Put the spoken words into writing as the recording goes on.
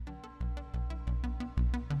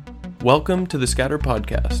Welcome to the Scatter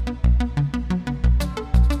Podcast.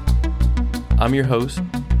 I'm your host,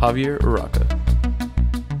 Javier Urraca.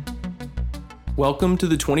 Welcome to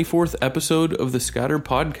the 24th episode of the Scatter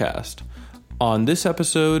Podcast. On this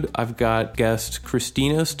episode, I've got guest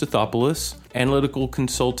Christina Stathopoulos, analytical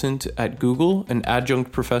consultant at Google and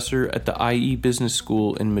adjunct professor at the IE Business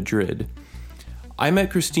School in Madrid. I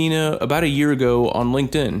met Christina about a year ago on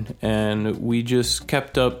LinkedIn, and we just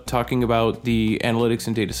kept up talking about the analytics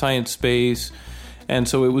and data science space. And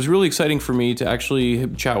so it was really exciting for me to actually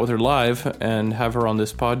chat with her live and have her on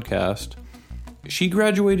this podcast. She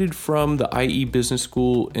graduated from the IE Business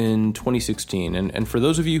School in 2016. And for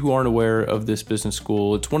those of you who aren't aware of this business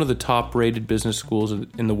school, it's one of the top rated business schools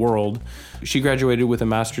in the world. She graduated with a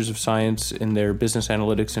Master's of Science in their Business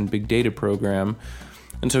Analytics and Big Data program.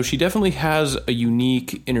 And so she definitely has a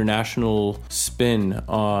unique international spin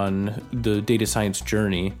on the data science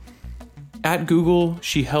journey. At Google,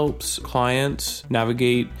 she helps clients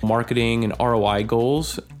navigate marketing and ROI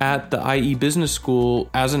goals. At the IE Business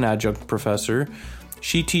School, as an adjunct professor,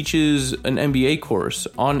 she teaches an MBA course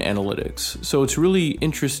on analytics. So it's really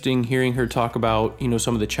interesting hearing her talk about,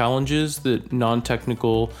 some of the challenges that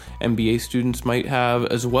non-technical MBA students might have,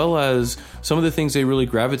 as well as some of the things they really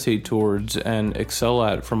gravitate towards and excel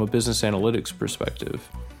at from a business analytics perspective.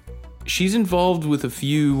 She's involved with a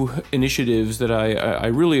few initiatives that I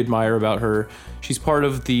really admire about her. She's part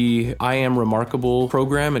of the I Am Remarkable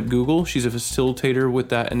program at Google. She's a facilitator with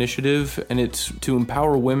that initiative, and it's to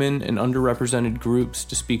empower women and underrepresented groups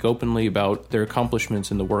to speak openly about their accomplishments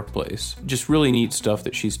in the workplace. Just really neat stuff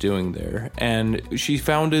that she's doing there. And she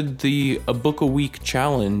founded the A Book a Week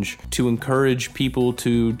Challenge to encourage people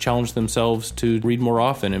to challenge themselves to read more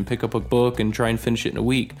often and pick up a book and try and finish it in a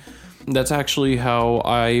week. That's actually how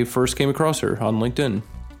I first came across her on LinkedIn.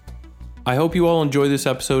 I hope you all enjoy this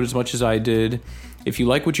episode as much as I did. If you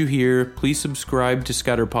like what you hear, please subscribe to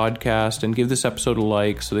Scatter Podcast and give this episode a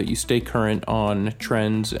like so that you stay current on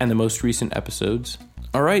trends and the most recent episodes.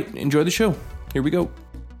 All right, enjoy the show. Here we go.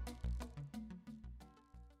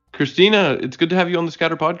 Christina, it's good to have you on the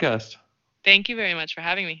Scatter Podcast. Thank you very much for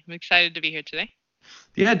having me. I'm excited to be here today.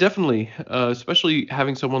 Yeah, definitely. Especially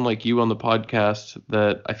having someone like you on the podcast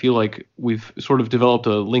that I feel like we've sort of developed a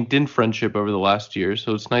LinkedIn friendship over the last year.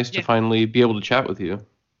 So it's nice to finally be able to chat with you.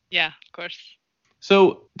 Yeah, of course.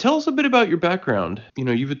 So tell us a bit about your background.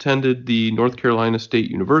 You've attended the North Carolina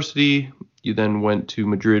State University. You then went to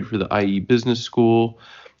Madrid for the IE Business School.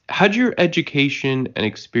 How'd your education and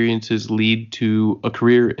experiences lead to a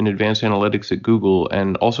career in advanced analytics at Google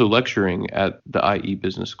and also lecturing at the IE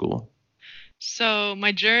Business School? So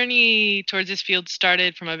my journey towards this field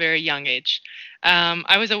started from a very young age.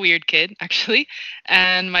 I was a weird kid, actually,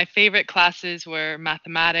 and my favorite classes were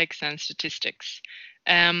mathematics and statistics.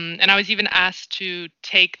 And I was even asked to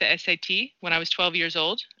take the SAT when I was 12 years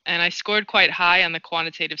old, and I scored quite high on the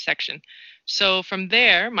quantitative section. So from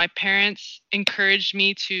there, my parents encouraged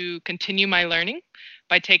me to continue my learning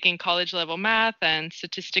by taking college-level math and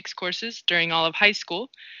statistics courses during all of high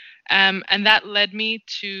school. And that led me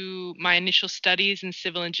to my initial studies in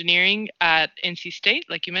civil engineering at NC State,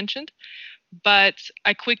 like you mentioned. But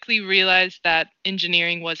I quickly realized that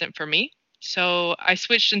engineering wasn't for me. So I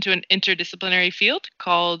switched into an interdisciplinary field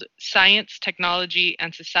called Science, Technology,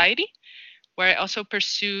 and Society, where I also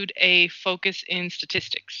pursued a focus in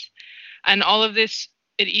statistics. And all of this,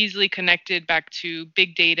 it easily connected back to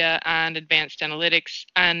big data and advanced analytics.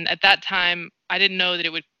 And at that time, I didn't know that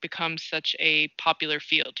it would become such a popular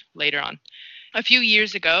field later on. A few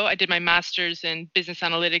years ago, I did my master's in business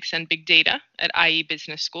analytics and big data at IE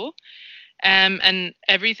Business School. And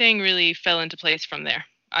everything really fell into place from there.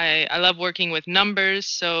 I love working with numbers,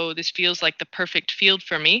 so this feels like the perfect field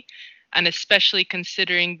for me. And especially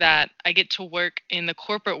considering that I get to work in the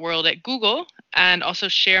corporate world at Google and also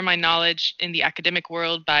share my knowledge in the academic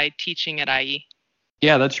world by teaching at IE.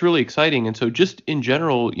 Yeah, that's really exciting. And so just in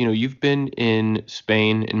general, you've been in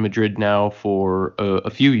Spain, in Madrid now for a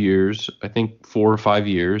few years, I think 4 or 5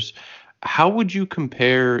 years. How would you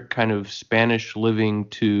compare kind of Spanish living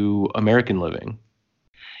to American living?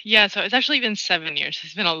 Yeah, so it's actually been 7 years.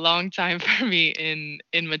 It's been a long time for me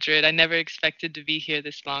in Madrid. I never expected to be here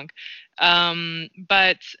this long.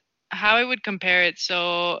 But how I would compare it,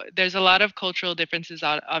 so there's a lot of cultural differences,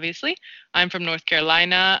 obviously. I'm from North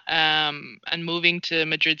Carolina, and moving to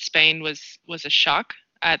Madrid, Spain was a shock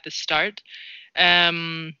at the start.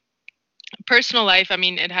 Personal life, I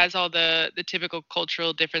mean, it has all the typical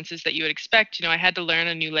cultural differences that you would expect. I had to learn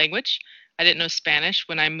a new language. I didn't know Spanish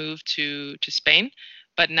when I moved to Spain,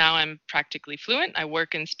 but now I'm practically fluent. I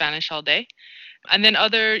work in Spanish all day. And then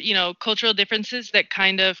other, cultural differences that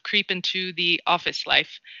kind of creep into the office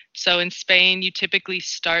life. So in Spain, you typically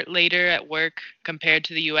start later at work compared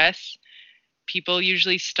to the US. People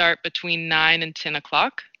usually start between 9 and 10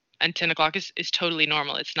 o'clock. And 10 o'clock is totally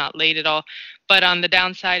normal. It's not late at all. But on the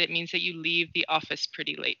downside, it means that you leave the office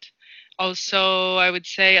pretty late. Also, I would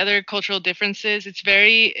say other cultural differences.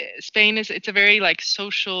 Spain is, it's a very like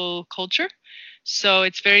social culture. So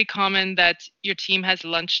it's very common that your team has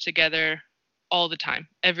lunch together all the time,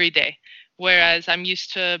 every day. Whereas I'm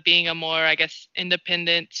used to being a more, I guess,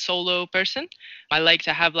 independent solo person. I like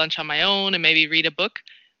to have lunch on my own and maybe read a book.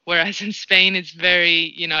 Whereas in Spain, it's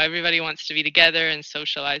very, everybody wants to be together and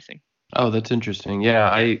socializing. Oh, that's interesting. Yeah,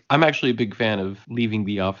 I'm actually a big fan of leaving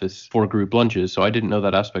the office for group lunches, so I didn't know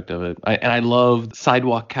that aspect of it. And I love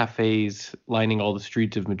sidewalk cafes lining all the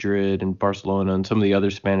streets of Madrid and Barcelona and some of the other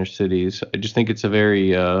Spanish cities. I just think it's a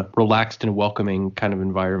very relaxed and welcoming kind of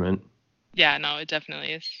environment. Yeah, no, it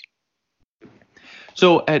definitely is.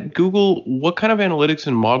 So at Google, what kind of analytics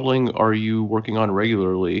and modeling are you working on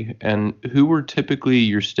regularly? And who are typically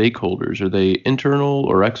your stakeholders? Are they internal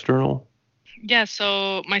or external? Yeah,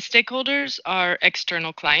 so my stakeholders are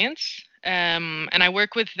external clients, and I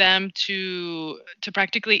work with them to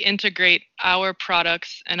practically integrate our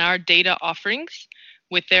products and our data offerings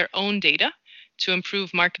with their own data to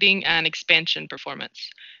improve marketing and expansion performance.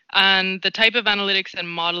 And the type of analytics and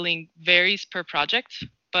modeling varies per project,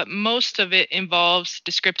 but most of it involves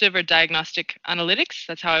descriptive or diagnostic analytics.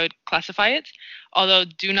 That's how I would classify it. Although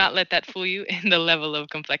do not let that fool you in the level of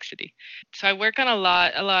complexity. So I work on a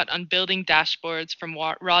lot on building dashboards from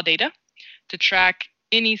raw data to track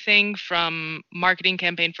anything from marketing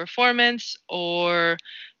campaign performance or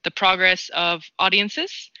the progress of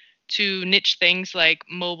audiences to niche things like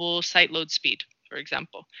mobile site load speed, for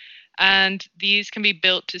example. And these can be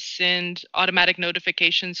built to send automatic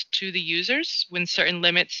notifications to the users when certain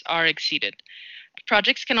limits are exceeded.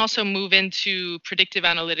 Projects can also move into predictive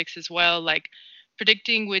analytics as well, like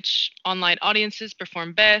predicting which online audiences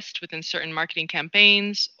perform best within certain marketing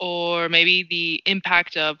campaigns, or maybe the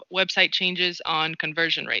impact of website changes on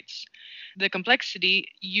conversion rates. The complexity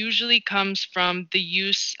usually comes from the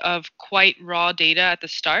use of quite raw data at the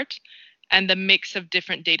start and the mix of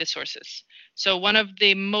different data sources. So, one of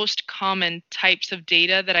the most common types of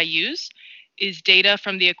data that I use is data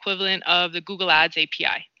from the equivalent of the Google Ads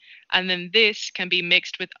API. And then this can be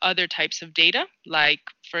mixed with other types of data, like,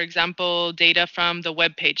 for example, data from the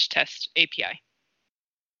web page test API.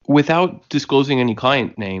 Without disclosing any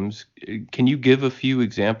client names, can you give a few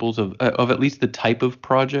examples of at least the type of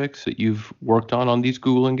projects that you've worked on these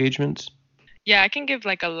Google engagements? Yeah, I can give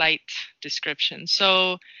like a light description.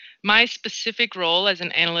 So, my specific role as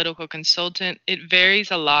an analytical consultant, it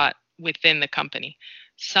varies a lot within the company.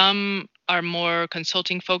 Some are more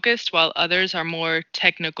consulting focused, while others are more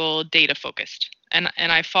technical data focused. And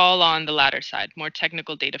I fall on the latter side, more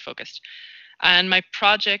technical data focused. And my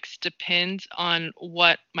projects depend on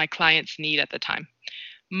what my clients need at the time.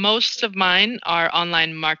 Most of mine are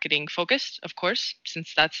online marketing focused, of course,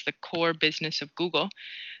 since that's the core business of Google.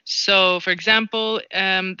 So, for example,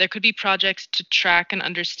 there could be projects to track and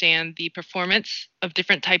understand the performance of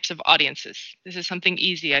different types of audiences. This is something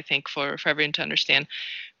easy, I think, for everyone to understand.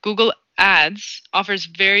 Google Ads offers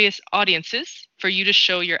various audiences for you to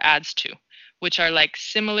show your ads to, which are like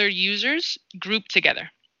similar users grouped together.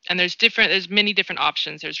 And there's many different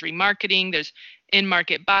options. There's remarketing, there's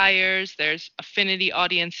in-market buyers, there's affinity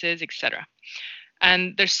audiences, etc.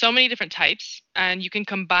 And there's so many different types, and you can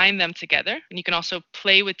combine them together, and you can also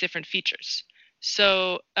play with different features.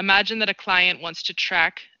 So imagine that a client wants to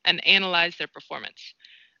track and analyze their performance.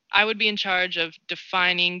 I would be in charge of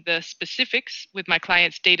defining the specifics with my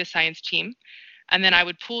client's data science team, and then I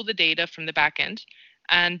would pull the data from the backend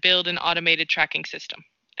and build an automated tracking system.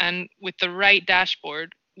 And with the right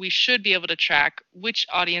dashboard, we should be able to track which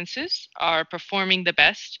audiences are performing the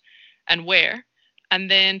best and where, and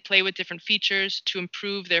then play with different features to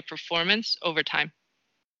improve their performance over time.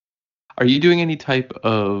 Are you doing any type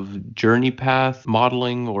of journey path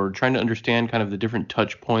modeling or trying to understand kind of the different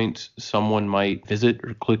touch points someone might visit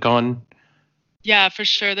or click on? Yeah, for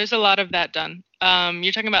sure. There's a lot of that done.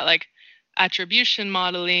 You're talking about like attribution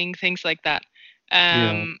modeling, things like that.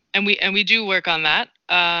 Yeah. And we do work on that.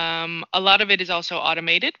 A lot of it is also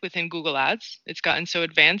automated within Google Ads. It's gotten so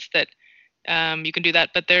advanced that you can do that.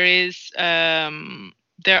 But there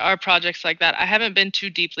are projects like that. I haven't been too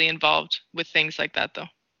deeply involved with things like that though.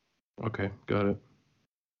 Okay, got it.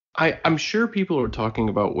 I'm sure people are talking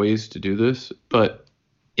about ways to do this, but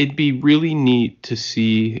it'd be really neat to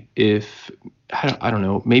see if, I don't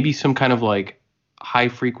know, maybe some kind of like high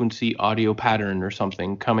frequency audio pattern or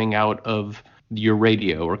something coming out of your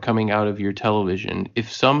radio or coming out of your television,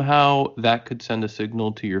 if somehow that could send a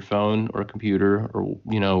signal to your phone or computer or,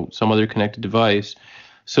 some other connected device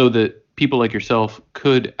so that people like yourself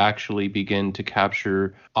could actually begin to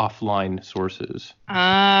capture offline sources.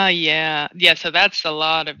 Yeah. Yeah, so that's a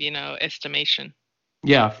lot of, estimation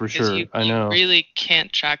Yeah, for because you sure. I you know. really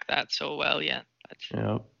can't track that so well yet.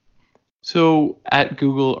 Yeah. So at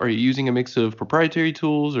Google, are you using a mix of proprietary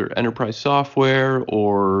tools or enterprise software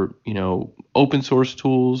or, open source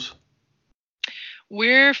tools?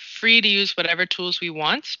 We're free to use whatever tools we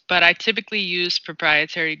want, but I typically use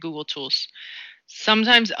proprietary Google tools.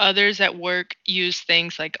 Sometimes others at work use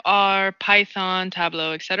things like R, Python,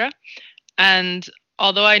 Tableau, etc. And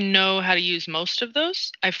although I know how to use most of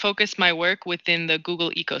those, I focus my work within the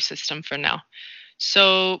Google ecosystem for now.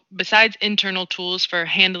 So, besides internal tools for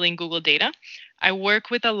handling Google data, I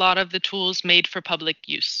work with a lot of the tools made for public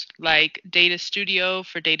use, like Data Studio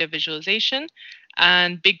for data visualization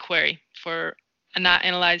and BigQuery for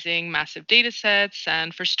analyzing massive data sets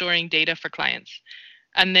and for storing data for clients.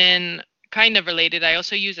 And then, kind of related, I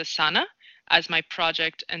also use Asana as my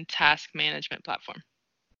project and task management platform.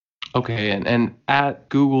 Okay, and at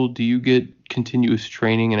Google, do you get continuous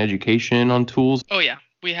training and education on tools? Oh yeah,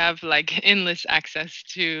 we have like endless access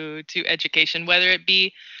to education, whether it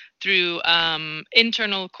be through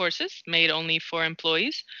internal courses made only for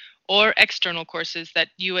employees or external courses that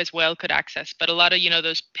you as well could access. But a lot of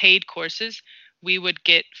those paid courses we would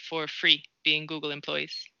get for free being Google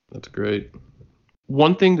employees. That's great.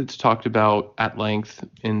 One thing that's talked about at length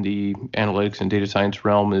in the analytics and data science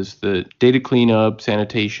realm is the data cleanup,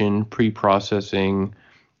 sanitation, pre-processing.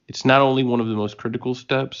 It's not only one of the most critical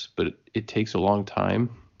steps, but it takes a long time.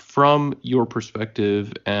 From your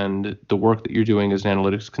perspective and the work that you're doing as an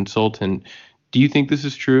analytics consultant, do you think this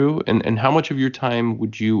is true? And how much of your time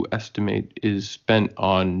would you estimate is spent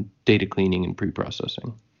on data cleaning and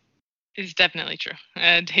pre-processing? It's definitely true.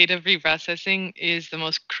 Data pre-processing is the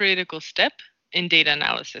most critical step in data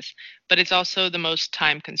analysis, but it's also the most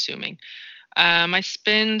time consuming. I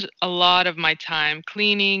spend a lot of my time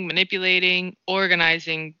cleaning, manipulating,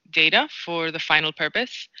 organizing data for the final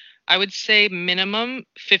purpose. I would say minimum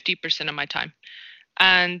 50% of my time.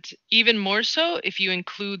 And even more so if you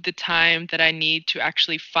include the time that I need to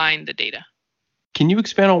actually find the data. Can you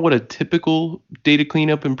expand on what a typical data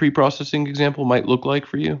cleanup and pre-processing example might look like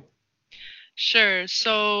for you? Sure.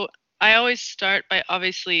 So I always start by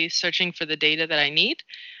obviously searching for the data that I need,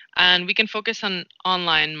 and we can focus on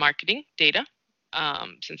online marketing data,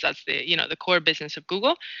 since that's the core business of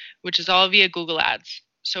Google, which is all via Google Ads.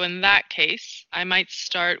 So in that case, I might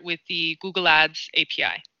start with the Google Ads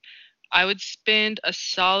API. I would spend a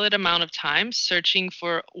solid amount of time searching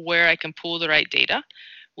for where I can pull the right data,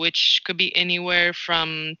 which could be anywhere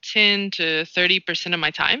from 10 to 30% of my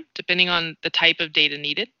time, depending on the type of data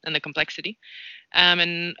needed and the complexity.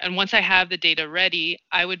 And once I have the data ready,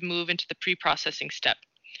 I would move into the pre-processing step.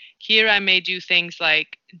 Here I may do things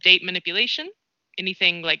like date manipulation,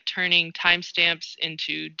 anything like turning timestamps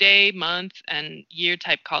into day, month, and year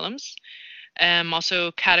type columns.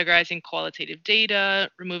 Also categorizing qualitative data,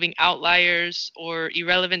 removing outliers or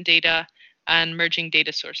irrelevant data, and merging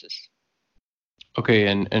data sources. Okay,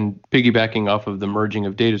 and piggybacking off of the merging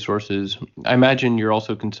of data sources, I imagine you're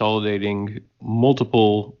also consolidating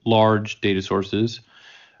multiple large data sources.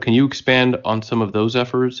 Can you expand on some of those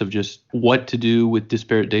efforts of just what to do with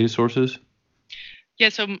disparate data sources? Yeah,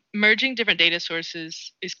 so merging different data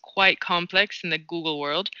sources is quite complex in the Google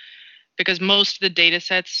world because most of the data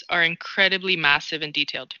sets are incredibly massive and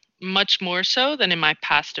detailed, much more so than in my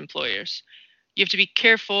past employers. You have to be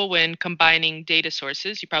careful when combining data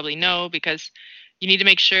sources, you probably know, because you need to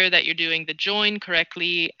make sure that you're doing the join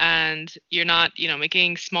correctly and you're not,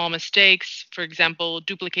 making small mistakes, for example,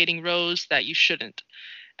 duplicating rows that you shouldn't.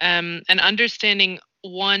 And understanding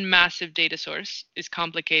one massive data source is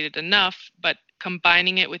complicated enough, but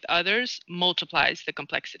combining it with others multiplies the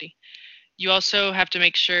complexity. You also have to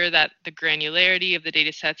make sure that the granularity of the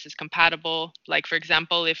data sets is compatible. Like, for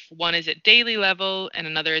example, if one is at daily level and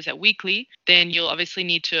another is at weekly, then you'll obviously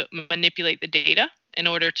need to manipulate the data in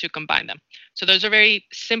order to combine them. So those are very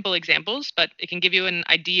simple examples, but it can give you an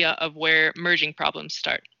idea of where merging problems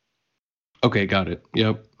start. Okay, got it.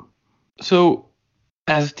 Yep. So,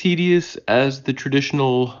 as tedious as the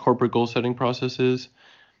traditional corporate goal setting process is,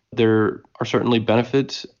 there are certainly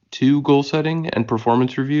benefits to goal setting and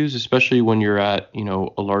performance reviews, especially when you're at,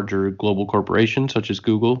 a larger global corporation such as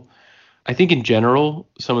Google. I think in general,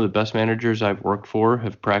 some of the best managers I've worked for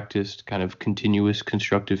have practiced kind of continuous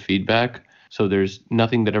constructive feedback. So there's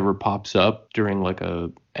nothing that ever pops up during like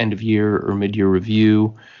a end of year or mid-year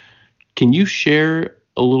review. Can you share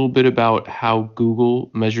a little bit about how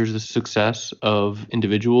Google measures the success of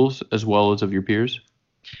individuals as well as of your peers?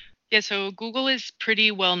 Yeah, so Google is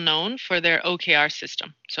pretty well known for their OKR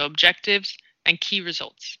system, so objectives and key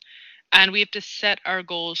results. And we have to set our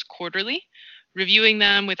goals quarterly, reviewing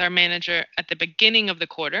them with our manager at the beginning of the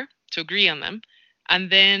quarter to agree on them, and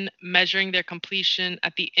then measuring their completion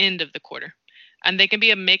at the end of the quarter. And they can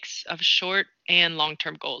be a mix of short and long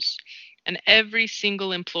term goals. And every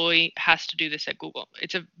single employee has to do this at Google.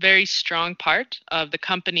 It's a very strong part of the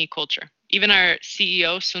company culture. Even our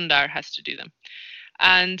CEO, Sundar, has to do them.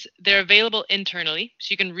 And they're available internally,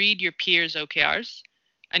 so you can read your peers' OKRs,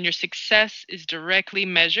 and your success is directly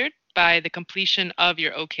measured by the completion of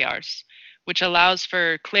your OKRs, which allows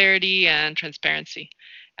for clarity and transparency.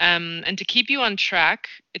 And to keep you on track,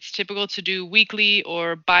 it's typical to do weekly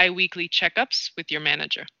or bi weekly checkups with your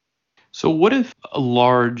manager. So, what if a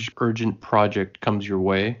large, urgent project comes your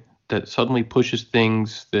way that suddenly pushes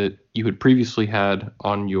things that you had previously had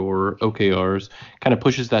on your OKRs, kind of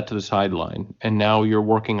pushes that to the sideline, and now you're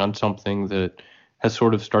working on something that has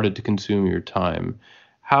sort of started to consume your time?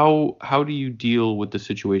 How do you deal with the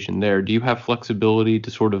situation there? Do you have flexibility to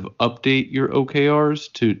sort of update your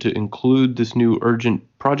OKRs to include this new urgent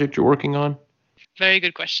project you're working on? Very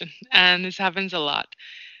good question. And this happens a lot.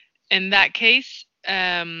 In that case,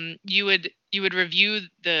 you would review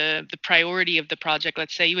the priority of the project.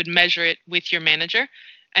 Let's say you would measure it with your manager,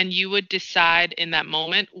 and you would decide in that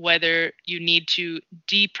moment whether you need to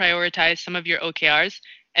deprioritize some of your OKRs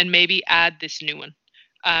and maybe add this new one.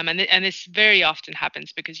 And this very often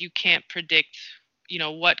happens because you can't predict,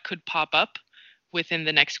 what could pop up within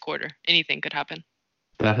the next quarter. Anything could happen.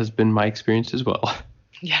 That has been my experience as well.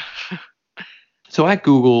 Yeah. So at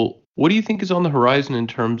Google, what do you think is on the horizon in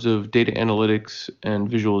terms of data analytics and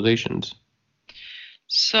visualizations?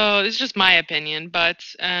 So this is just my opinion, but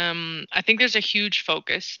I think there's a huge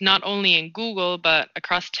focus, not only in Google, but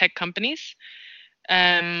across tech companies,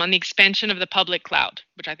 on the expansion of the public cloud,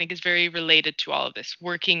 which I think is very related to all of this,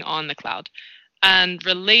 working on the cloud. And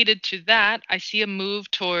related to that, I see a move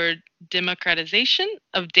toward democratization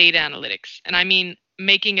of data analytics. And I mean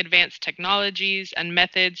making advanced technologies and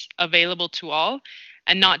methods available to all,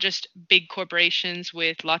 and not just big corporations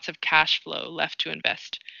with lots of cash flow left to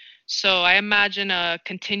invest. So I imagine a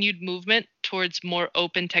continued movement towards more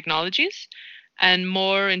open technologies and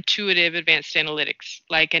more intuitive advanced analytics,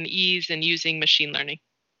 like an ease in using machine learning.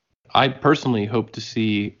 I personally hope to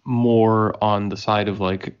see more on the side of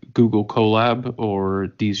like Google Colab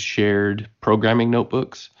or these shared programming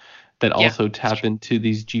notebooks that Yeah, also that's tap true. into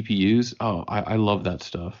these GPUs. Oh, I love that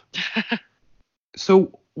stuff.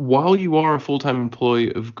 So while you are a full-time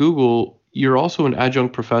employee of Google, you're also an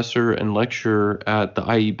adjunct professor and lecturer at the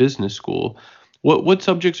IE Business School. What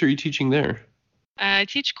subjects are you teaching there? I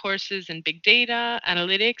teach courses in big data,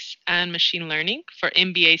 analytics, and machine learning for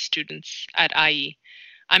MBA students at IE.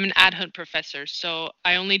 I'm an adjunct professor, so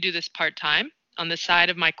I only do this part time on the side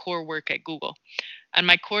of my core work at Google. And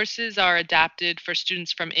my courses are adapted for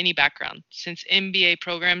students from any background, since MBA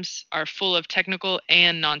programs are full of technical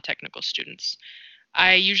and non technical students.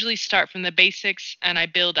 I usually start from the basics and I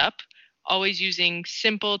build up, always using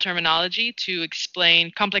simple terminology to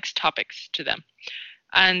explain complex topics to them.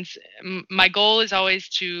 And my goal is always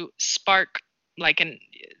to like an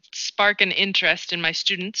spark an interest in my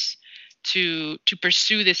students to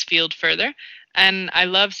pursue this field further. And I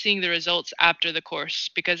love seeing the results after the course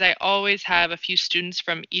because I always have a few students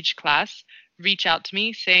from each class reach out to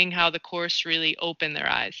me saying how the course really opened their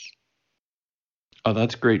eyes. Oh,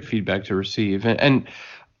 that's great feedback to receive. And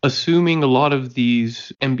assuming a lot of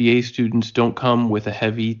these MBA students don't come with a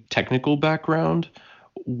heavy technical background,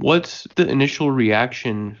 what's the initial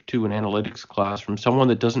reaction to an analytics class from someone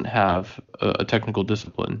that doesn't have a technical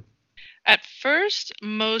discipline? At first,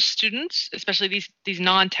 most students, especially these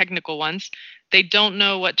non-technical ones, they don't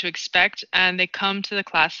know what to expect and they come to the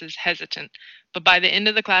classes hesitant. But by the end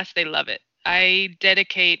of the class, they love it. I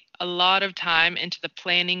dedicate a lot of time into the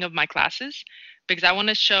planning of my classes because I want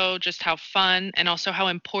to show just how fun and also how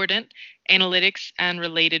important analytics and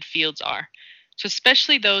related fields are. So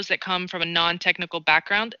especially those that come from a non-technical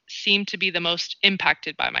background seem to be the most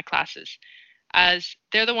impacted by my classes as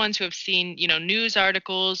they're the ones who have seen, news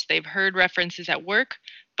articles, they've heard references at work,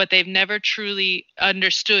 but they've never truly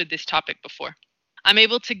understood this topic before. I'm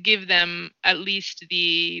able to give them at least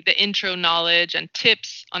the intro knowledge and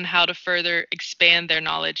tips on how to further expand their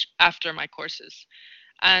knowledge after my courses.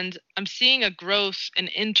 And I'm seeing a growth in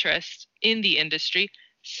interest in the industry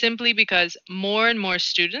simply because more and more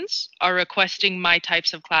students are requesting my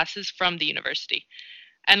types of classes from the university.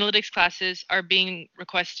 Analytics classes are being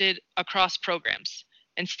requested across programs.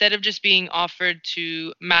 Instead of just being offered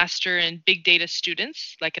to master and big data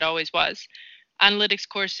students, like it always was, analytics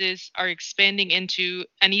courses are expanding into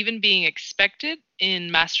and even being expected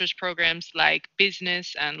in master's programs like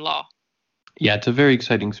business and law. Yeah, it's a very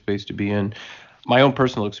exciting space to be in. My own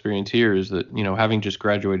personal experience here is that, having just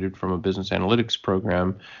graduated from a business analytics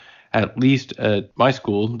program, at least at my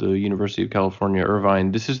school, the University of California,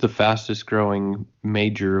 Irvine, this is the fastest growing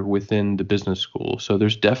major within the business school. So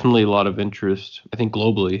there's definitely a lot of interest, I think,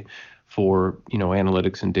 globally for,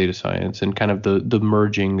 analytics and data science and kind of the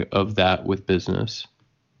merging of that with business.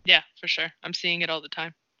 Yeah, for sure. I'm seeing it all the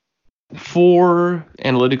time. For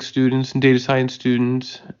analytics students and data science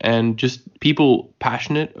students and just people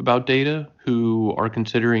passionate about data who are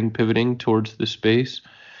considering pivoting towards this space,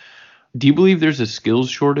 do you believe there's a skills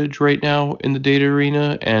shortage right now in the data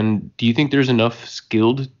arena? And do you think there's enough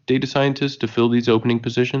skilled data scientists to fill these opening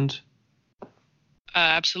positions?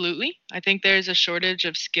 Absolutely. I think there's a shortage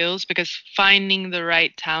of skills because finding the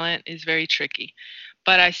right talent is very tricky.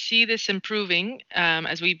 But I see this improving,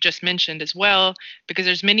 as we've just mentioned as well, because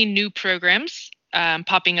there's many new programs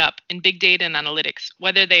popping up in big data and analytics,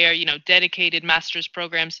 whether they are, dedicated master's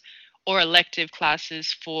programs or elective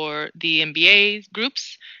classes for the MBA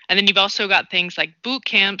groups. And then you've also got things like boot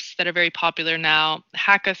camps that are very popular now,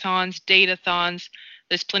 hackathons, datathons.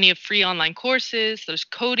 There's plenty of free online courses, there's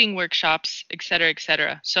coding workshops, et cetera, et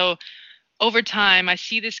cetera. So over time, I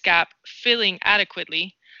see this gap filling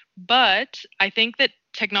adequately, but I think that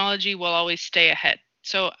technology will always stay ahead.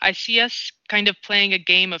 So I see us kind of playing a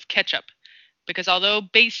game of catch up because although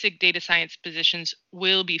basic data science positions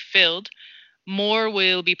will be filled, more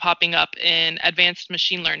will be popping up in advanced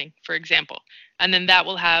machine learning, for example. And then that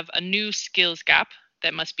will have a new skills gap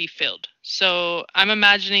that must be filled. So I'm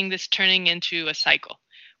imagining this turning into a cycle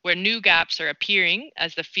where new gaps are appearing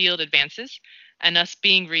as the field advances and us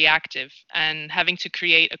being reactive and having to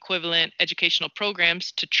create equivalent educational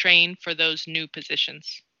programs to train for those new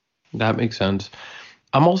positions. That makes sense.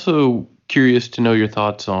 I'm also curious to know your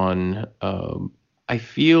thoughts on, I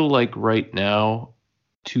feel like right now,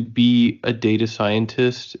 to be a data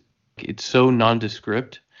scientist, it's so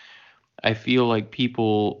nondescript. I feel like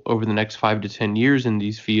people over the next 5 to 10 years in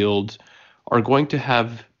these fields are going to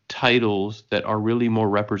have titles that are really more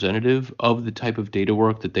representative of the type of data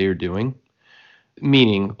work that they are doing.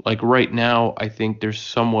 Meaning, like right now, I think there's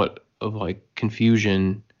somewhat of like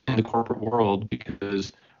confusion in the corporate world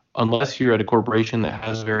because unless you're at a corporation that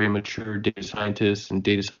has very mature data scientists and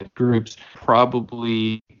data science groups,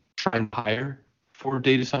 probably try and hire for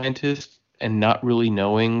data scientists and not really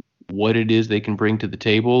knowing what it is they can bring to the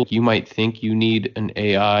table. You might think you need an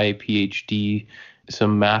AI, PhD,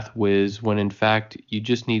 some math whiz, when in fact you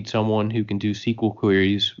just need someone who can do SQL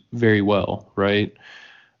queries very well, right?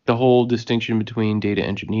 The whole distinction between data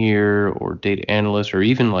engineer or data analyst or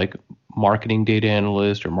even like marketing data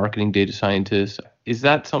analyst or marketing data scientist, is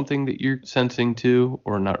that something that you're sensing too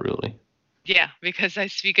or not really? Yeah, because I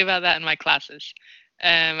speak about that in my classes.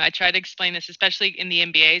 I try to explain this, especially in the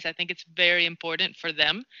MBAs. I think it's very important for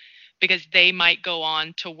them because they might go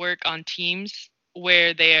on to work on teams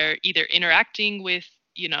where they're either interacting with,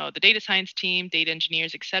 the data science team, data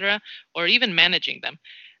engineers, etc., or even managing them.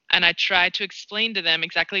 And I try to explain to them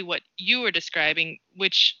exactly what you were describing,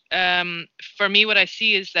 which for me, what I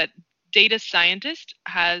see is that data scientist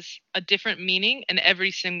has a different meaning in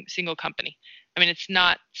every single company. I mean, it's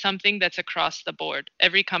not something that's across the board.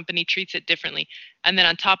 Every company treats it differently. And then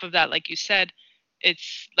on top of that, like you said,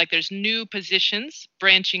 it's like there's new positions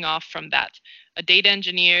branching off from that. A data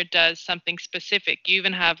engineer does something specific. You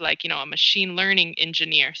even have like, a machine learning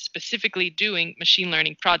engineer specifically doing machine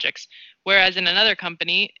learning projects. Whereas in another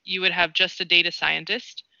company, you would have just a data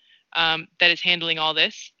scientist that is handling all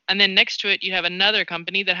this. And then next to it, you have another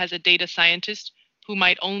company that has a data scientist who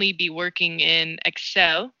might only be working in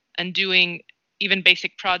Excel and doing even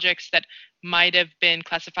basic projects that might have been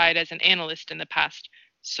classified as an analyst in the past.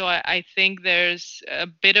 So I think there's a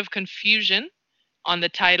bit of confusion on the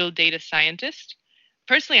title data scientist.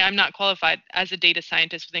 Personally, I'm not qualified as a data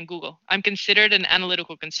scientist within Google. I'm considered an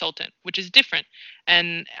analytical consultant, which is different.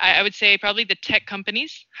 And I would say probably the tech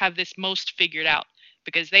companies have this most figured out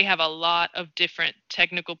because they have a lot of different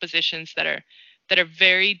technical positions that are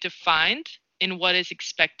very defined in what is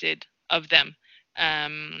expected of them.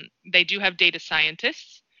 They do have data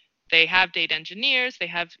scientists, they have data engineers, they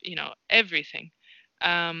have everything.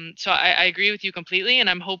 So I agree with you completely, and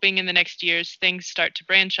I'm hoping in the next years things start to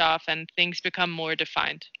branch off and things become more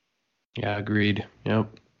defined. Yeah, agreed.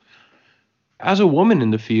 Yep. As a woman in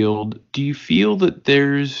the field, do you feel that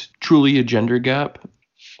there's truly a gender gap?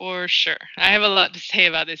 For sure. I have a lot to say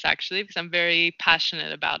about this actually because I'm very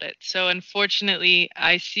passionate about it. So, unfortunately,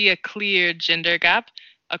 I see a clear gender gap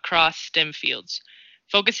across STEM fields.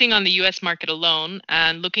 Focusing on the US market alone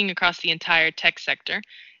and looking across the entire tech sector,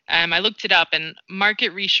 I looked it up, and market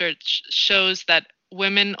research shows that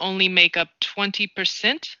women only make up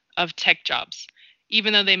 20% of tech jobs,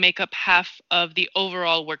 even though they make up half of the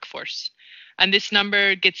overall workforce. And this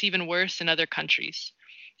number gets even worse in other countries.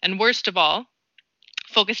 And worst of all,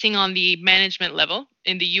 focusing on the management level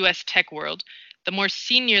in the US tech world, the more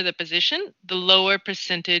senior the position, the lower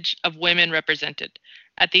percentage of women represented.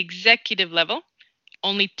 At the executive level,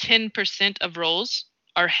 only 10% of roles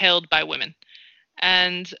are held by women.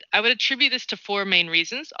 And I would attribute this to four main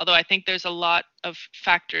reasons, although I think there's a lot of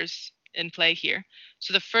factors in play here.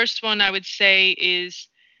 So the first one I would say is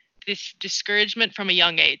this discouragement from a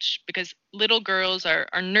young age because little girls are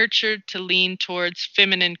nurtured to lean towards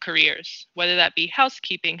feminine careers, whether that be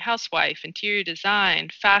housekeeping, housewife, interior design,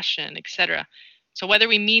 fashion, etc. So whether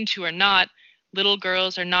we mean to or not, little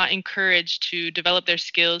girls are not encouraged to develop their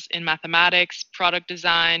skills in mathematics, product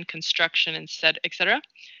design, construction, and etc.,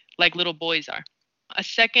 like little boys are. A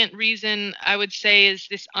second reason I would say is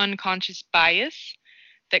this unconscious bias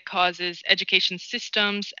that causes education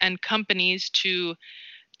systems and companies to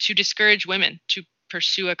discourage women to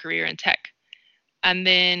pursue a career in tech. And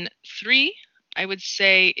then three, I would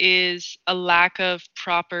say, is a lack of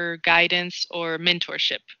proper guidance or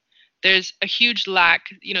mentorship. There's a huge lack,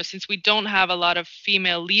 since we don't have a lot of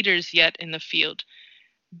female leaders yet in the field,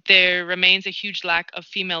 there remains a huge lack of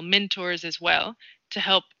female mentors as well to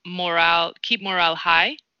help keep morale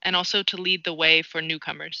high, and also to lead the way for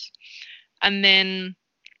newcomers. And then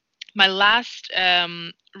my last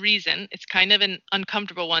reason, it's kind of an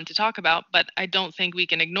uncomfortable one to talk about, but I don't think we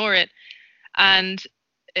can ignore it. And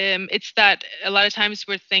it's that a lot of times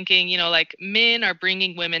we're thinking, like men are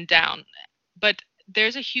bringing women down. But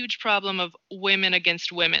there's a huge problem of women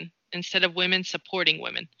against women instead of women supporting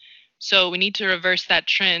women. So we need to reverse that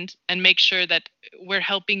trend and make sure that we're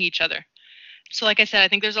helping each other. So, like I said, I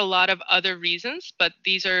think there's a lot of other reasons, but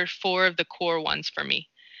these are four of the core ones for me.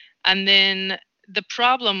 And then the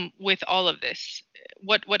problem with all of this,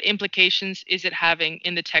 what implications is it having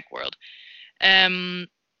in the tech world? I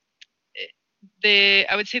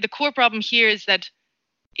would say the core problem here is that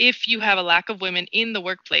if you have a lack of women in the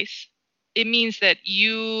workplace, it means that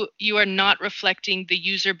you are not reflecting the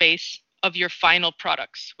user base of your final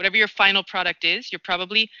products. Whatever your final product is, you're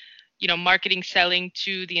probably marketing, selling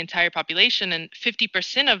to the entire population, and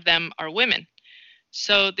 50% of them are women.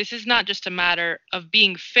 So this is not just a matter of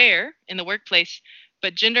being fair in the workplace,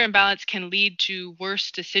 but gender imbalance can lead to worse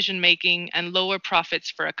decision making and lower profits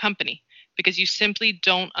for a company because you simply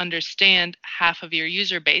don't understand half of your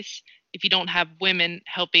user base if you don't have women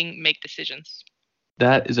helping make decisions.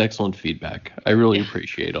 That is excellent feedback. I really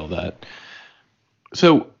appreciate all that.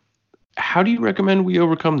 So, how do you recommend we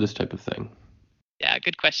overcome this type of thing? Yeah,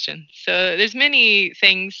 good question. So there's many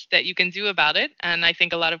things that you can do about it, and I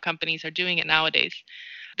think a lot of companies are doing it nowadays.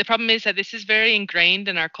 The problem is that this is very ingrained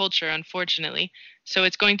in our culture, unfortunately, so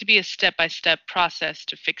it's going to be a step-by-step process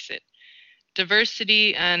to fix it.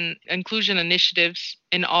 Diversity and inclusion initiatives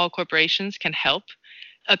in all corporations can help.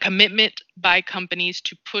 A commitment by companies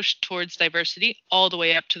to push towards diversity all the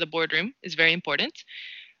way up to the boardroom is very important.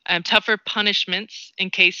 Tougher punishments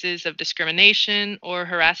in cases of discrimination or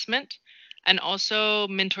harassment, and also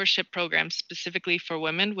mentorship programs specifically for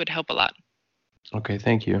women would help a lot. Okay,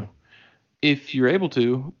 thank you. If you're able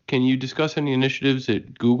to, can you discuss any initiatives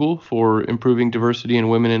at Google for improving diversity and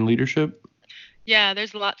women in leadership? Yeah,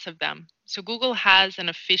 there's lots of them. So Google has an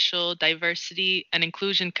official diversity and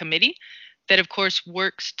inclusion committee that, of course,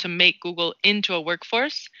 works to make Google into a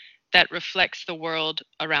workforce that reflects the world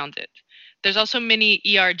around it. There's also many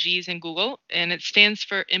ERGs in Google, and it stands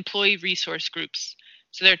for Employee Resource Groups.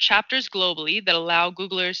 So there are chapters globally that allow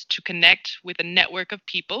Googlers to connect with a network of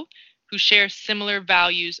people who share similar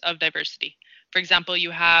values of diversity. For example,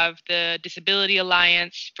 you have the Disability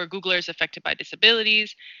Alliance for Googlers affected by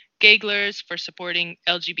disabilities, Gaglers for supporting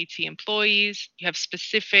LGBT employees, you have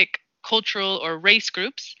specific cultural or race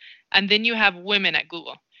groups, and then you have Women at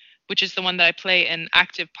Google, which is the one that I play an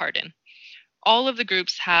active part in. All of the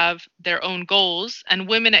groups have their own goals, and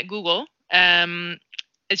Women at Google,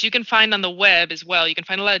 as you can find on the web as well, you can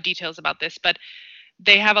find a lot of details about this, but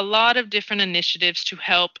they have a lot of different initiatives to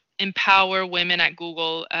help empower women at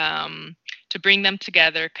Google, to bring them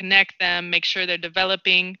together, connect them, make sure they're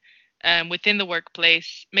developing within the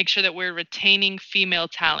workplace, make sure that we're retaining female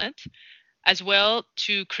talent, as well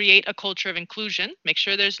to create a culture of inclusion, make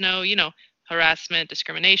sure there's no, harassment,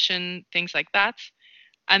 discrimination, things like that.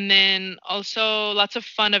 And then also lots of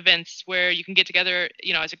fun events where you can get together,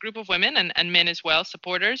 as a group of women and men as well,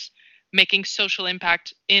 supporters, making social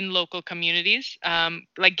impact in local communities,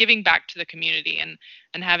 like giving back to the community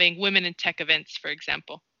and having women in tech events, for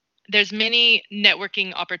example. There's many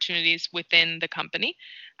networking opportunities within the company,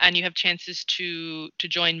 and you have chances to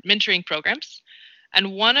join mentoring programs.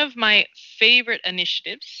 And one of my favorite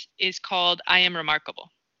initiatives is called I Am Remarkable.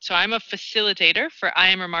 So I'm a facilitator for I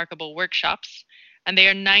Am Remarkable workshops, and they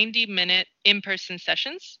are 90-minute in-person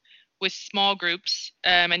sessions with small groups,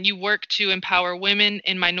 and you work to empower women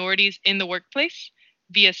and minorities in the workplace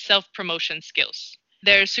via self-promotion skills.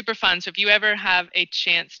 They're super fun. So if you ever have a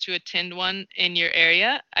chance to attend one in your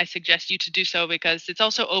area, I suggest you to do so because it's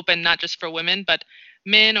also open not just for women, but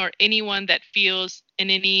men or anyone that feels in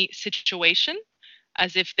any situation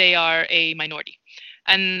as if they are a minority.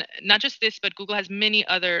 And not just this, but Google has many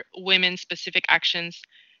other women specific actions.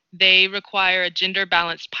 They require a gender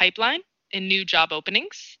balanced pipeline in new job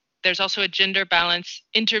openings. There's also a gender balance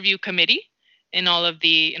interview committee in all of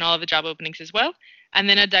the job openings as well, and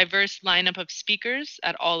then a diverse lineup of speakers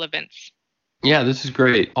at all events. Yeah, this is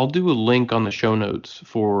great. I'll do a link on the show notes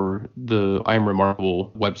for the I Am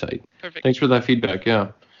Remarkable website. Perfect. Thanks for that feedback.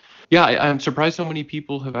 Yeah. Yeah, I'm surprised how many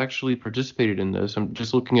people have actually participated in this. I'm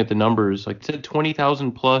just looking at the numbers. Like it said,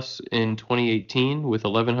 20,000 plus in 2018 with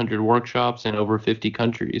 1,100 workshops in over 50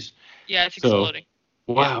 countries. Yeah, it's So, exploding.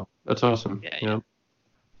 wow, that's awesome. Yeah.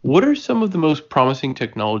 What are some of the most promising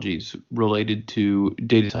technologies related to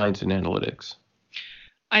data science and analytics?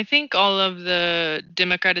 I think all of the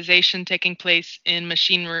democratization taking place in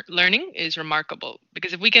machine learning is remarkable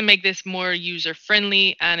because if we can make this more user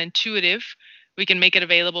friendly and intuitive, we can make it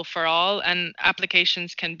available for all, and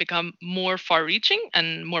applications can become more far reaching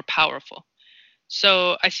and more powerful.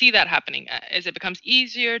 So I see that happening. As it becomes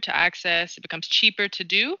easier to access, it becomes cheaper to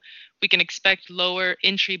do, we can expect lower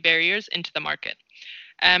entry barriers into the market.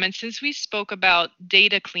 And since we spoke about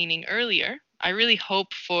data cleaning earlier, I really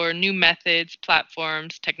hope for new methods,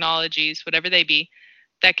 platforms, technologies, whatever they be,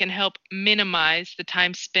 that can help minimize the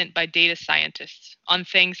time spent by data scientists on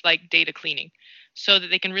things like data cleaning so that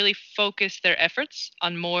they can really focus their efforts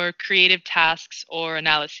on more creative tasks or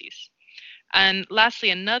analyses. And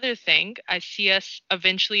lastly, another thing I see us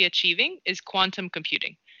eventually achieving is quantum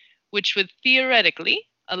computing, which would theoretically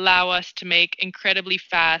allow us to make incredibly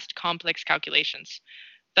fast, complex calculations,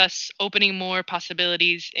 thus opening more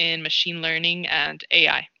possibilities in machine learning and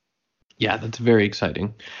AI. Yeah, that's very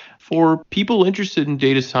exciting. For people interested in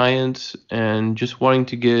data science and just wanting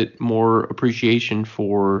to get more appreciation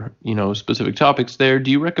for, specific topics there,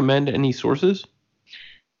 do you recommend any sources?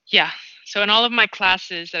 Yeah. So in all of my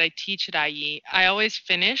classes that I teach at IE, I always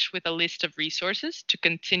finish with a list of resources to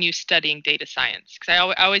continue studying data science because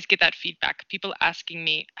I always get that feedback. People asking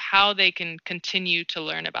me how they can continue to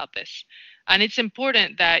learn about this. And it's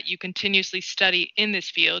important that you continuously study in this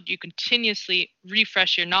field, you continuously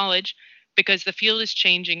refresh your knowledge because the field is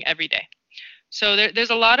changing every day. So there's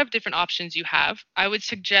a lot of different options you have. I would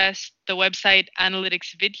suggest the website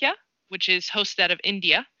Analytics Vidya, which is hosted out of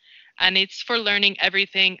India, and it's for learning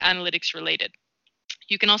everything analytics related.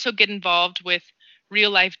 You can also get involved with real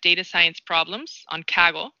life data science problems on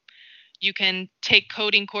Kaggle. You can take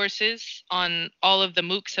coding courses on all of the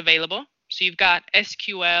MOOCs available. So you've got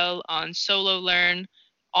SQL on Solo Learn,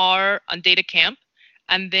 R on DataCamp,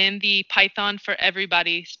 and then the Python for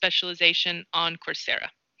Everybody specialization on Coursera.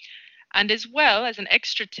 And as well as an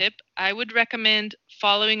extra tip, I would recommend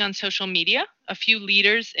following on social media a few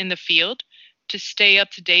leaders in the field to stay up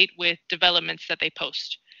to date with developments that they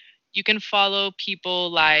post. You can follow people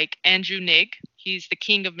like Andrew Ng. He's the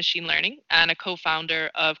king of machine learning and a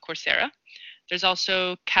co-founder of Coursera. There's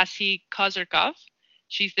also Cassie Kozyrkov.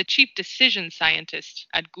 She's the chief decision scientist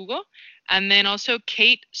at Google. And then also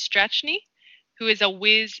Kate Strachny, who is a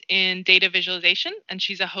whiz in data visualization, and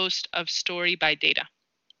she's a host of Story by Data.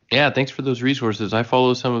 Yeah, thanks for those resources. I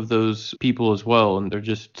follow some of those people as well, and they're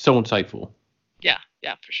just so insightful. Yeah,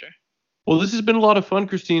 for sure. Well, this has been a lot of fun,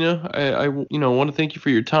 Christina. I want to thank you for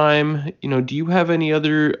your time. Do you have any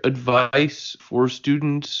other advice for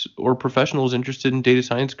students or professionals interested in data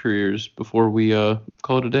science careers before we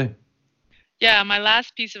call it a day? Yeah, my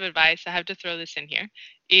last piece of advice, I have to throw this in here,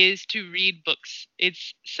 is to read books.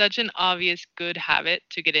 It's such an obvious good habit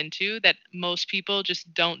to get into that most people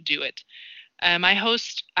just don't do it. I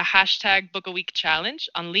host a hashtag Book a Week challenge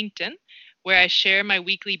on LinkedIn where I share my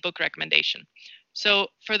weekly book recommendation. So,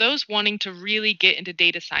 for those wanting to really get into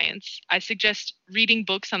data science, I suggest reading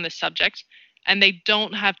books on the subject, and they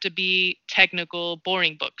don't have to be technical,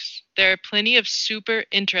 boring books. There are plenty of super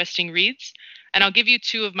interesting reads, and I'll give you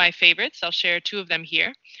two of my favorites. I'll share two of them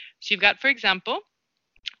here. So, you've got, for example,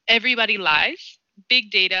 Everybody Lies,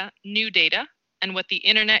 Big Data, New Data, and What the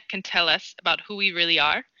Internet Can Tell Us About Who We Really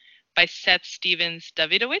Are by Seth Stevens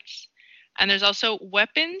Davidowitz. And there's also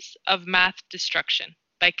Weapons of Math Destruction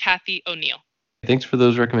by Kathy O'Neill. Thanks for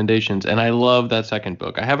those recommendations. And I love that second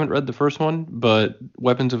book. I haven't read the first one, but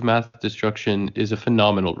Weapons of Math Destruction is a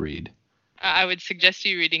phenomenal read. I would suggest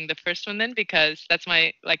you reading the first one then, because that's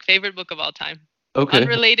my favorite book of all time. Okay.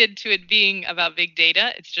 Unrelated to it being about big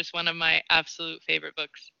data, it's just one of my absolute favorite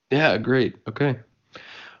books. Yeah, great. Okay.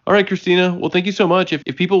 All right, Christina. Well, thank you so much. If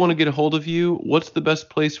people want to get a hold of you, what's the best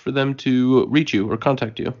place for them to reach you or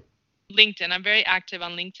contact you? LinkedIn. I'm very active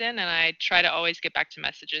on LinkedIn, and I try to always get back to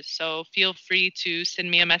messages. So feel free to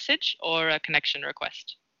send me a message or a connection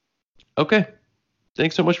request. Okay.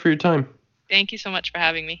 Thanks so much for your time. Thank you so much for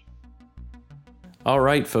having me. All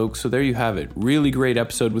right, folks. So there you have it. Really great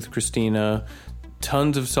episode with Christina.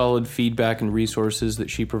 Tons of solid feedback and resources that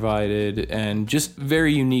she provided, and just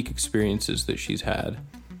very unique experiences that she's had.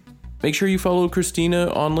 Make sure you follow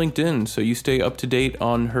Christina on LinkedIn so you stay up to date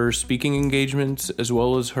on her speaking engagements as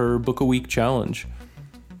well as her Book a Week challenge.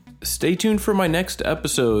 Stay tuned for my next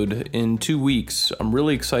episode in 2 weeks. I'm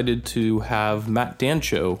really excited to have Matt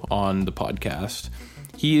Dancho on the podcast.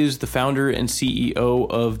 He is the founder and CEO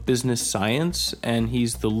of Business Science, and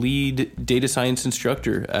he's the lead data science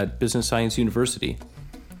instructor at Business Science University.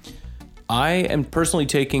 I am personally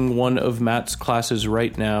taking one of Matt's classes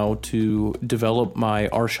right now to develop my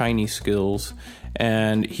R-Shiny skills,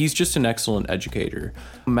 and he's just an excellent educator.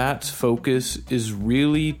 Matt's focus is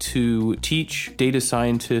really to teach data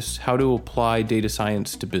scientists how to apply data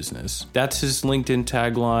science to business. That's his LinkedIn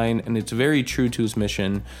tagline, and it's very true to his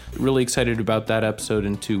mission. Really excited about that episode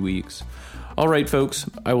in 2 weeks. All right, folks,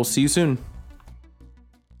 I will see you soon.